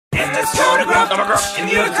Let's go to Grump. I'm a Grump.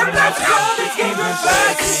 And you're a Grump. Let's go. This game Grumps.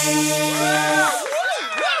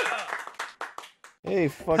 Hey,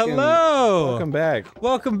 fucking. Hello! Welcome back.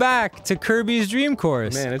 Welcome back to Kirby's Dream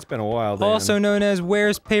Course. Man, it's been a while, Dan. Also known as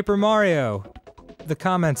Where's Paper Mario? The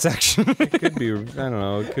comment section. It could be, I don't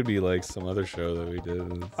know, it could be like some other show that we did.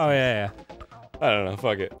 Oh, yeah. I don't know,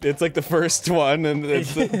 fuck it. It's like the first one, and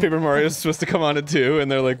it's Paper Mario's supposed to come on at 2, and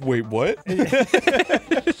they're like, wait, what?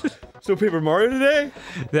 So Paper Mario today?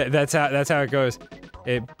 That's how it goes.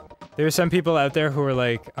 There's some people out there who are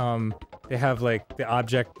like, they have like the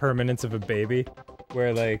object permanence of a baby,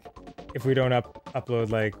 where like, if we don't upload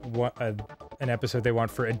like an episode they want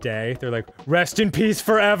for a day, they're like, rest in peace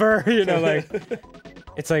forever, you know, like,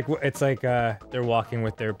 it's like they're walking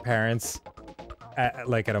with their parents at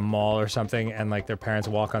a mall or something, and like their parents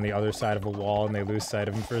walk on the other side of a wall and they lose sight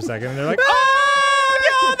of them for a second, and they're like, oh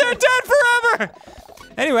god, they're dead forever!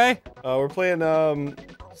 Anyway. We're playing,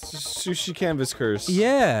 Sushi Canvas Curse.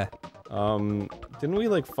 Yeah. Didn't we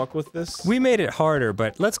like fuck with this? We made it harder,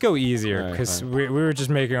 but let's go easier, because we were just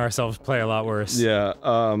making ourselves play a lot worse. Yeah,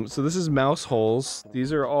 so this is Mouse Holes.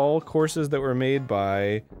 These are all courses that were made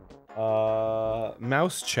by,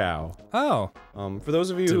 Mouse Chow. Oh. For those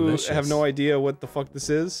of you who have no idea what the fuck this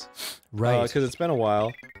is, right? Because it's been a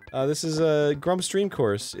while, this is a Grumps Dream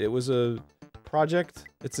Course. It was a project.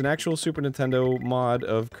 It's an actual Super Nintendo mod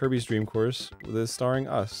of Kirby's Dream Course, starring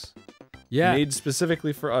us. Yeah. Made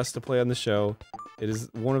specifically for us to play on the show. It is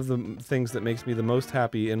one of the things that makes me the most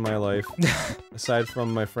happy in my life, aside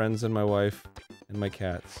from my friends and my wife and my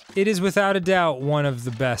cats. It is without a doubt one of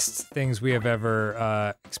the best things we have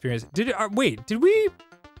ever experienced. Wait, did we?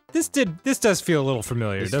 This does feel a little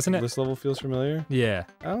familiar, doesn't it? This level feels familiar? Yeah.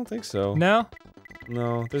 I don't think so. No?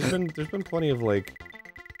 No, there's been plenty of like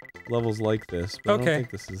levels like this, but I don't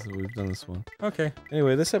think we've done this one. Okay.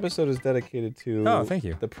 Anyway, this episode is dedicated to thank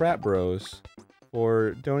you. The Pratt Bros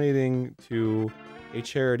for donating to a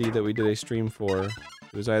charity that we did a stream for. It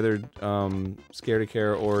was either Scare to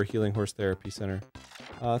Care or Healing Horse Therapy Center.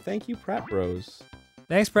 Thank you, Pratt Bros.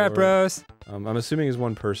 Thanks, Pratt Bros. I'm assuming it's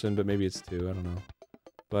one person, but maybe it's two. I don't know.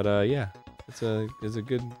 But yeah, it's a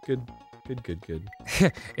good.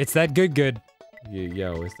 It's that good.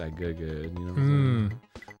 Yo, it's that good. You know what I'm saying?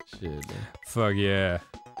 Shit, man. Fuck yeah.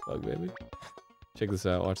 Fuck, baby. Check this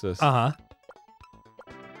out. Watch this. Uh-huh.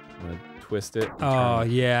 I'm gonna twist it. Oh,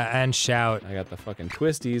 yeah, and shout. I got the fucking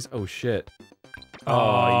twisties. Oh, shit.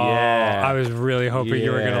 Oh, yeah. I was really hoping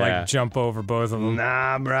you were gonna, like, jump over both of them.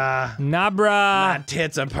 Nah, bruh. Nah, bruh. My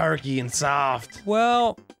tits are perky and soft.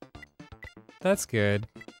 Well, that's good.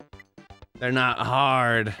 They're not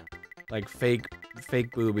hard. Like fake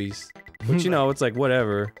boobies. But you know, it's like,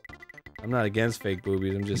 whatever. I'm not against fake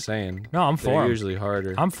boobies, I'm just saying. No, I'm for They're 'em. usually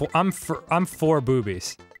harder. I'm for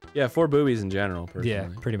boobies. Yeah, for boobies in general, personally. Yeah,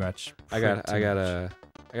 pretty much. I got a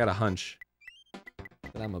hunch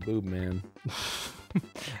that I'm a boob man.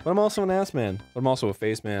 But I'm also an ass man. But I'm also a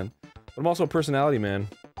face man. But I'm also a personality man.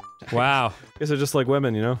 Wow. Guess they're just like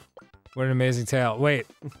women, you know? What an amazing tale. Wait,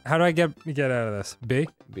 how do I get out of this? B?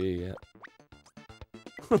 B, yeah.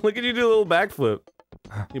 Look at you do a little backflip.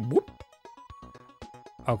 You whoop.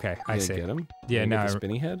 Okay, I see. Get him? Yeah, now the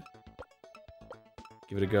spinny head.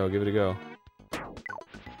 Give it a go. Give it a go.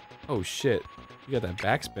 Oh shit! You got that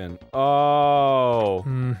backspin. Oh.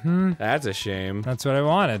 Mm-hmm. That's a shame. That's what I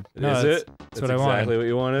wanted. Is it? That's what I wanted. Exactly what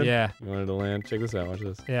you wanted. Yeah. You wanted to land. Check this out. Watch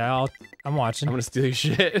this. Yeah, I'm watching. I'm gonna steal your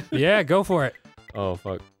shit. Yeah, go for it. Oh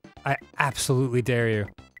fuck. I absolutely dare you.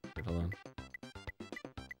 Hold on.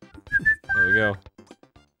 There you go.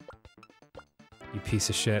 You piece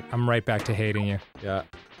of shit. I'm right back to hating you. Yeah.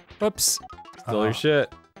 Oops. Stole your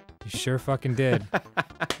shit. You sure fucking did.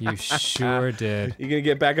 You sure did. You gonna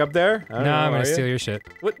get back up there? No, I'm gonna steal your shit.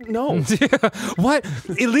 What? No. What?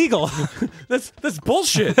 Illegal. That's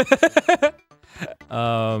bullshit. Okay.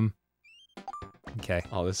 Oh,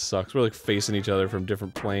 this sucks. We're like facing each other from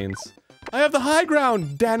different planes. I have the high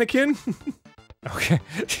ground, Danikin. Okay.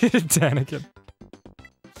 Danikin.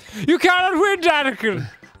 You cannot win, Danikin.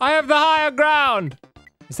 I have the higher ground.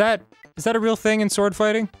 Is that a real thing in sword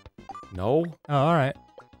fighting? No. Oh, all right.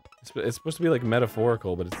 It's supposed to be like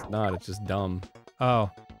metaphorical, but it's not. It's just dumb. Oh.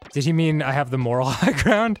 Did he mean I have the moral high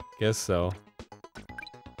ground? Guess so.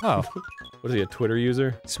 Oh. What is he, a Twitter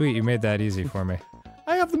user? Sweet, you made that easy for me.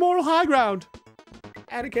 I have the moral high ground,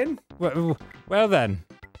 Anakin. Well then.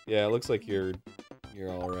 Yeah, it looks like you're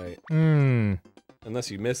all right. Hmm. Unless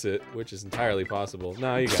you miss it, which is entirely possible.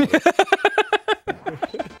 No, you got it.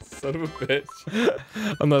 Son of a bitch.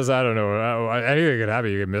 Unless, I don't know, anything could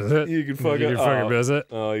happen, you can miss it. You can fucking miss it.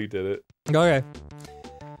 Oh, you did it. Okay.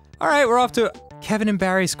 Alright, we're off to Kevin and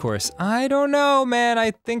Barry's course. I don't know, man.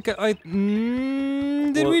 I think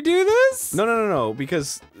did we do this? No,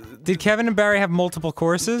 because Did Kevin and Barry have multiple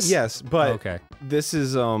courses? yes, but Okay. this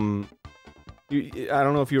is I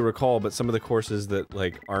don't know if you recall, but some of the courses that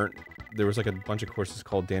like aren't there was like a bunch of courses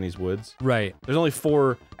called Danny's Woods. Right. There's only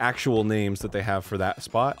 4 actual names that they have for that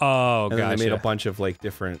spot. Oh, and then gotcha. they made a bunch of like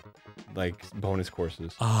different like bonus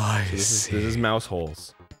courses. I So see. this is mouse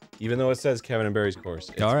holes. Even though it says Kevin and Barry's course,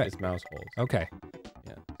 it's mouse holes. Okay.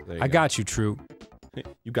 Yeah. So there you I go. got you, True.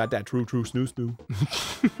 You got that true snoo.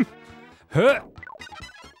 Huh.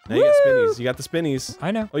 Now you got spinnies. You got the spinnies.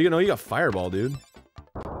 I know. Oh, you know, you got fireball, dude.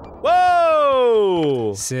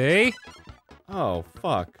 Whoa! See? Oh,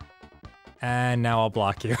 fuck. And now I'll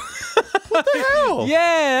block you. What the hell?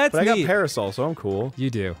 Yeah, that's But I neat. got parasol, so I'm cool. You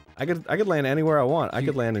do. I could land anywhere I want. I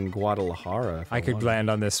could land in Guadalajara if I I could wanted. land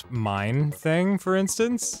on this mine thing, for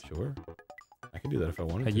instance. Sure. I could do that if I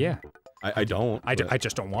wanted to. Yeah. I don't. I but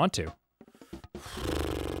just don't want to.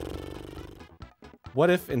 What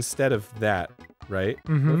if instead of that, right?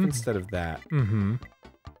 What if Mhm. instead of that, Mm-hmm.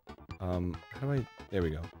 how do I, there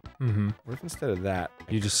we go. Mm-hmm. What if instead of that,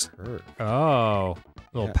 I You just- curve? Oh.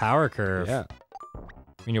 Little Yeah. power curve. Yeah.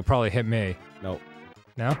 I mean, you'll probably hit me. No.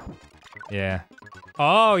 No? Yeah.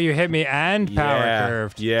 Oh, you hit me and power Yeah.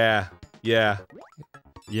 curved. Yeah. Yeah.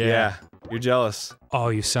 Yeah. You're jealous. Oh,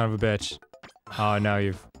 you son of a bitch. Oh, no,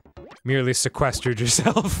 you've merely sequestered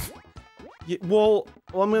yourself. Well,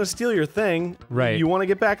 I'm gonna steal your thing. Right. You want to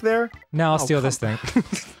get back there? Now I'll Oh, steal this thing.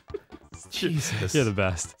 Jesus. You're the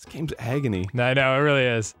best. This game's agony. I know, it really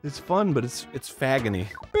is. It's fun, but it's fagony.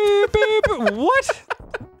 Beep, beep. What?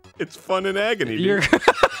 It's fun and agony. Dude. You're.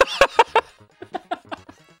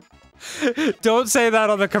 Don't say that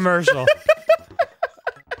on the commercial.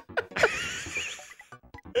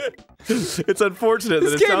 It's unfortunate that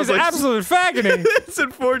This it game sounds is like absolute fagony. it's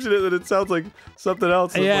unfortunate that it sounds like something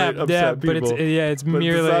else that Yeah, might upset yeah, people. but it's But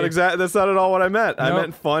merely. that's not at all what I meant. I Nope.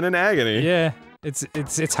 meant fun and agony. Yeah,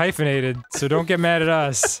 it's hyphenated, so don't get mad at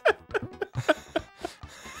us.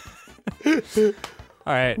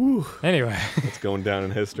 All right. Anyway, It's going down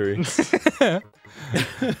in history.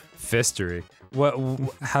 fistery. What?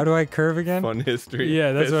 How do I curve again? Fun history.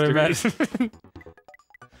 Yeah, that's what I History. meant.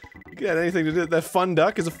 You got anything to do? That fun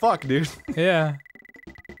duck is a fuck, dude. Yeah.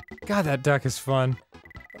 God, that duck is fun.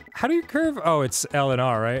 How do you curve? Oh, it's L and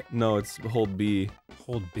R, right? No, it's hold B.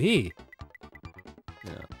 Hold B.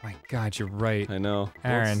 Yeah, My God, you're right. I know.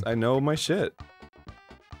 Aaron. I know my shit.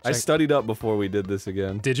 I Check- studied up before we did this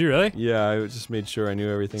again. Did you really? Yeah, I just made sure I knew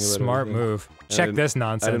everything about Smart everything. move. I Check didn't- this I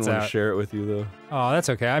nonsense didn't want to out. share it with you though. Oh, that's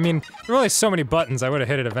okay. I mean, there were only so many buttons. I would have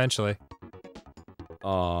hit it eventually.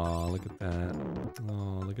 Aw, look at that.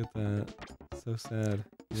 Oh, look at that. So sad.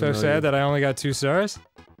 So sad that I only got 2 stars.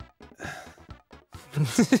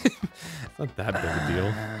 It's not that big a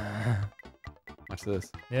deal. Watch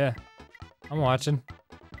this. Yeah, I'm watching.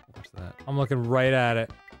 Watch that. I'm looking right at it.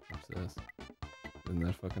 Watch this. Isn't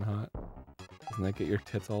that fucking hot? Doesn't that get your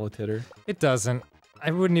tits all a titter? It doesn't.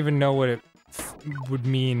 I wouldn't even know what it would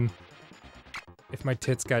mean if my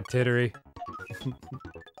tits got tittery.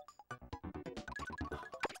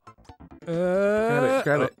 Grab it,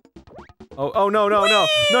 grab it. Oh no.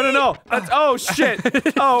 That's, oh shit!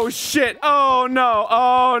 Oh shit! Oh no!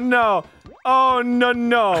 Oh no! Oh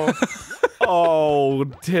no! Oh,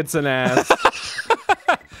 tits and ass.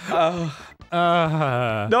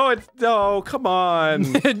 No, it's no. Come on.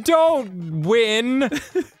 Don't win!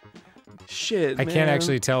 Shit. I can't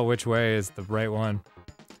actually tell which way is the right one.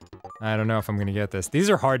 I don't know if I'm gonna get this. These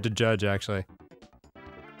are hard to judge, actually.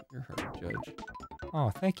 You're hard to judge. Oh,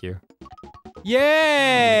 thank you.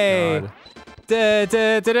 Yay! Oh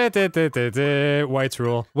my White's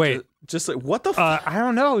rule. Wait, Just like what the? F I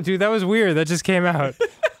don't know, dude. That was weird. That just came out.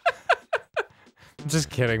 I'm just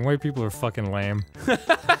kidding. White people are fucking lame.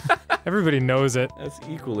 Everybody knows it. That's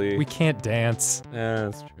equally. We can't dance. Yeah,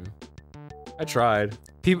 that's true. I tried.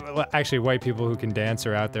 People, actually, white people who can dance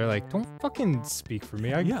are out there. Like, don't fucking speak for me.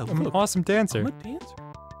 Yeah, I'm an look. awesome dancer. I'm a dancer.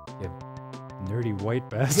 Nerdy white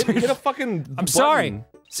bastard. Hit a fucking. I'm sorry. button.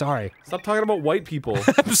 Sorry. Stop talking about white people.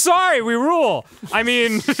 I'm sorry. We rule. I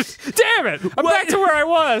mean, damn it. I'm back to where I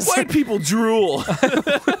was. White people drool.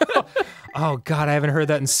 Oh God, I haven't heard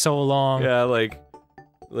that in so long. Yeah, like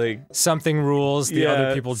Something rules. The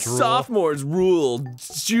other people drool. Sophomores rule.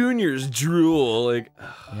 Juniors drool. Like,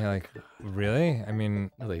 Yeah, like, really? I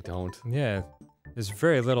mean, no, they don't. yeah. There's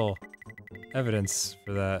very little evidence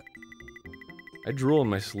for that. I drool in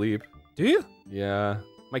my sleep. Do you? Yeah,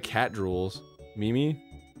 my cat drools. Mimi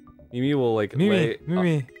will like Mimi. lay.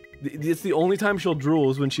 Mimi. It's the only time she'll drool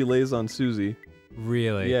is when she lays on Susie.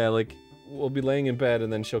 Really? Yeah, like we'll be laying in bed,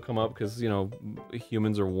 and then she'll come up because, you know,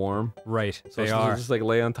 humans are warm. Right, So they she'll are. just like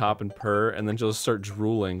lay on top and purr, and then she'll just start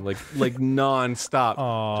drooling like non-stop.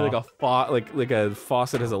 Aw. She'll like a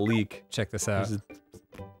faucet has a leak. Check this out. This is-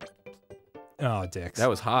 Oh, dicks. That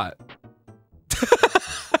was hot.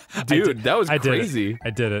 Dude, that was crazy. I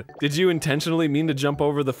did it. Did you intentionally mean to jump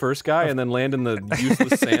over the first guy and then land in the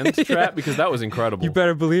useless sand trap? Because that was incredible. You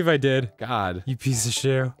better believe I did. God. You piece of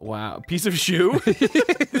shoe. Wow. Piece of shoe? Did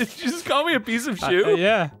you just call me a piece of shoe?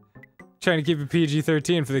 Yeah. Trying to keep it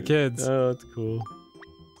PG-13 for the kids. Oh, that's cool.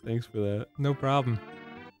 Thanks for that. No problem.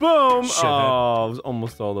 Boom! Shithead. Oh, I was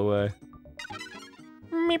almost all the way.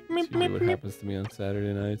 Meep, meep, That's usually meep, what meep. happens to me on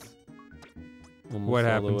Saturday nights. Almost What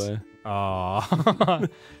all happens? the way. Aw.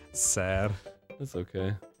 Sad. That's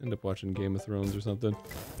okay. End up watching Game of Thrones or something.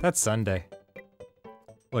 That's Sunday.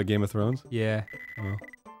 What, Game of Thrones? Yeah. Oh.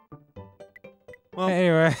 Well,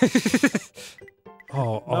 Anyway.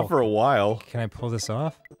 Oh, not for a while. Can I pull this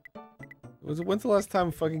off? When's the last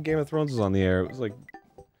time fucking Game of Thrones was on the air? It was like,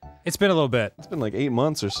 It's been a little bit. it's been like 8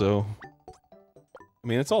 months or so. I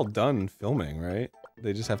mean, it's all done filming, right?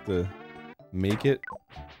 They just have to make it.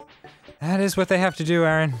 That is what they have to do,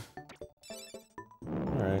 Aaron.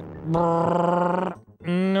 Alright.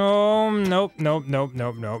 No, nope, nope, nope,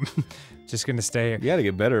 nope, nope. Just gonna stay here. You gotta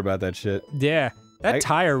get better about that shit. Yeah, that I-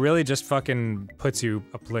 tire really just fucking puts you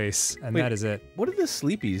a place, and Wait. that is it. What did the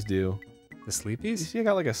Sleepies do? The You Sleepies? see I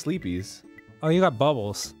got like a Sleepies. Oh, you got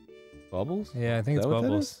bubbles. Bubbles? Yeah, I think Is it's that what that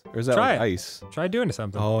bubbles. is? Or is that Try like it. ice? Try doing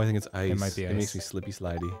something. Oh, I think it's ice. might be It makes ice. me slippy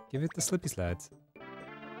slidey. Give it the slippy slides.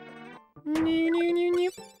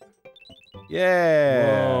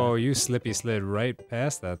 Yeah! Whoa, you slippy slid right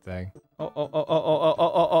past that thing. Oh, oh, oh, oh, oh, oh,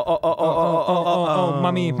 oh, oh, oh, oh, oh, Oh,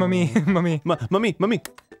 mummy, mummy, mummy. Mummy, mummy, mummy,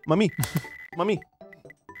 mummy.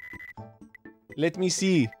 Let me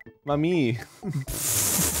see. Mummy.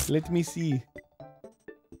 Let me see.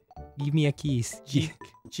 Give me a kiss.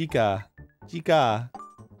 Chica. Chica.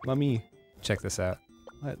 Mummy. Check this out.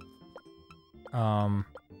 What?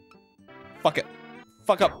 Fuck it.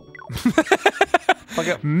 Fuck up. Fuck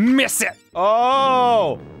up. Miss it!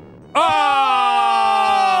 Oh!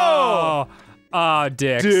 Oh! Oh,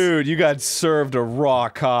 dicks. Dude, you got served a raw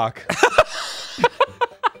cock.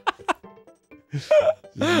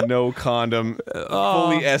 No condom.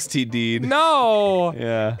 Fully STD'd. No!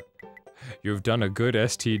 Yeah. You've done a good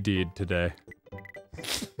STD today.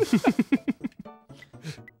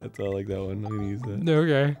 That's all I like that one. I'm gonna use that.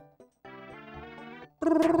 Okay.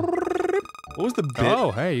 What was the bit?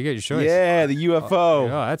 Oh, hey, you get your choice. Yeah, the UFO. Oh,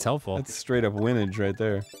 that's helpful. That's straight up winage right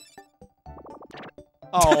there.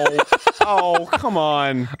 Oh, oh, come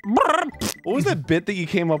on. What was that bit that you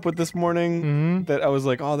came up with this morning? Mm-hmm. That I was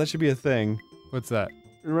like, oh, that should be a thing. What's that?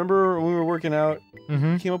 Remember when we were working out?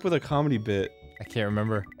 Mm-hmm. You came up with a comedy bit. I can't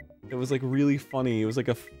remember. It was like really funny. It was like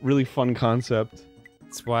a really fun concept.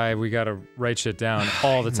 That's why we gotta write shit down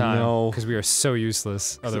all the time. know. Because we are so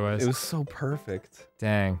useless otherwise. It was so perfect.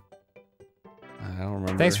 Dang. I don't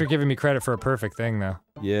remember. Thanks for giving me credit for a perfect thing, though.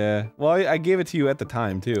 Yeah. Well, I gave it to you at the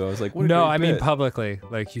time, too. I was like, what a No, great I mean bit. publicly.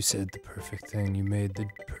 Like, you said the perfect thing. You made the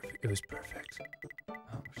perfect. It was perfect. Oh,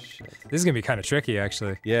 shit. This is gonna be kind of tricky,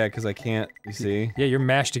 actually. Yeah, because I can't, you see? Yeah, you're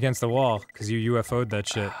mashed against the wall because you UFO'd that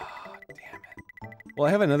shit. Oh, damn it. Well,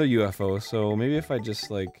 I have another UFO, so maybe if I just,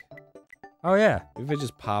 like... Oh, yeah. Maybe if I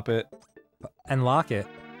just pop it And lock it.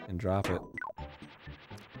 and drop it.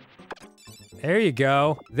 There you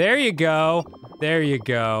go. There you go. There you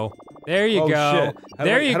go. There you Oh, go. shit. How do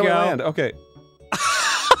There I- you how do I go. land? Okay.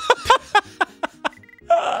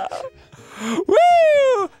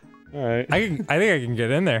 Woo! Alright. I think I can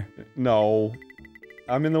get in there. No.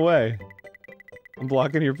 I'm in the way. I'm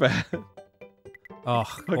blocking your path. Oh,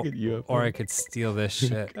 Fucking UFO. or I could steal this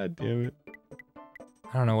shit. God damn it.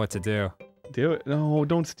 I don't know what to do. Do it. No,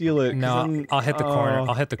 don't steal it. 'cause No, then- I'll hit the corner. Oh.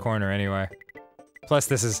 I'll hit the corner anyway. Plus,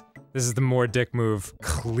 this is the more dick move,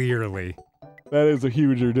 clearly. That is a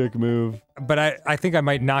huger dick move. But I think I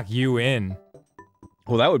might knock you in.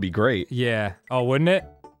 Well, that would be great. Yeah. Oh, wouldn't it?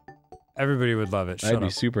 Everybody would love it. Shut I'd be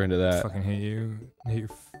up. super into that. Fucking hate you. Hate your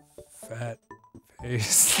fat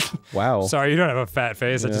face. Wow. Sorry, you don't have a fat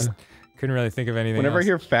face. I Yeah. just couldn't really think of anything Whenever else. I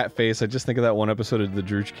hear fat face, I just think of that one episode of the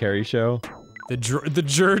Drew Carey Show. The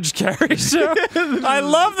George Carey show? I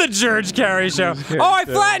love the George Carey show. Carey Oh, I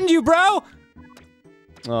show. flattened you, bro!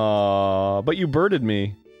 Aw, but you birded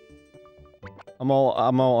me. I'm all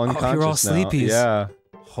unconscious you're all now. sleepies. Yeah.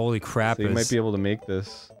 Holy crap. So you might be able to make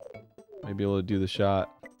this. Might be able to do the shot.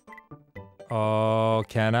 Oh,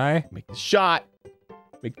 can I? Make the shot!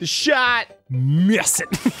 Make the shot! Miss it!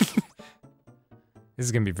 This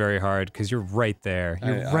is gonna be very hard, because you're right there.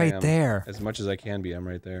 You're I right am. there. As much as I can be, I'm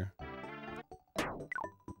right there.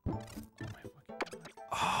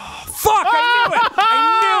 Fuck!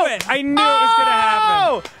 I knew it! I knew it was gonna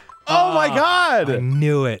happen. Oh my god! I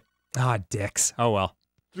knew it. Ah, dicks. Oh well.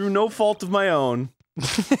 Through no fault of my own,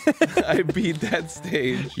 I beat that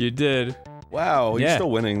stage. You did. Wow, you're still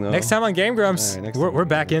winning though. Next time on Game Grumps, All right, we're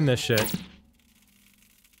back in this shit. I'm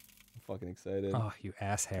fucking excited. Oh, you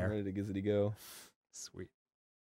ass hair. I'm ready to gizzity go. Sweet.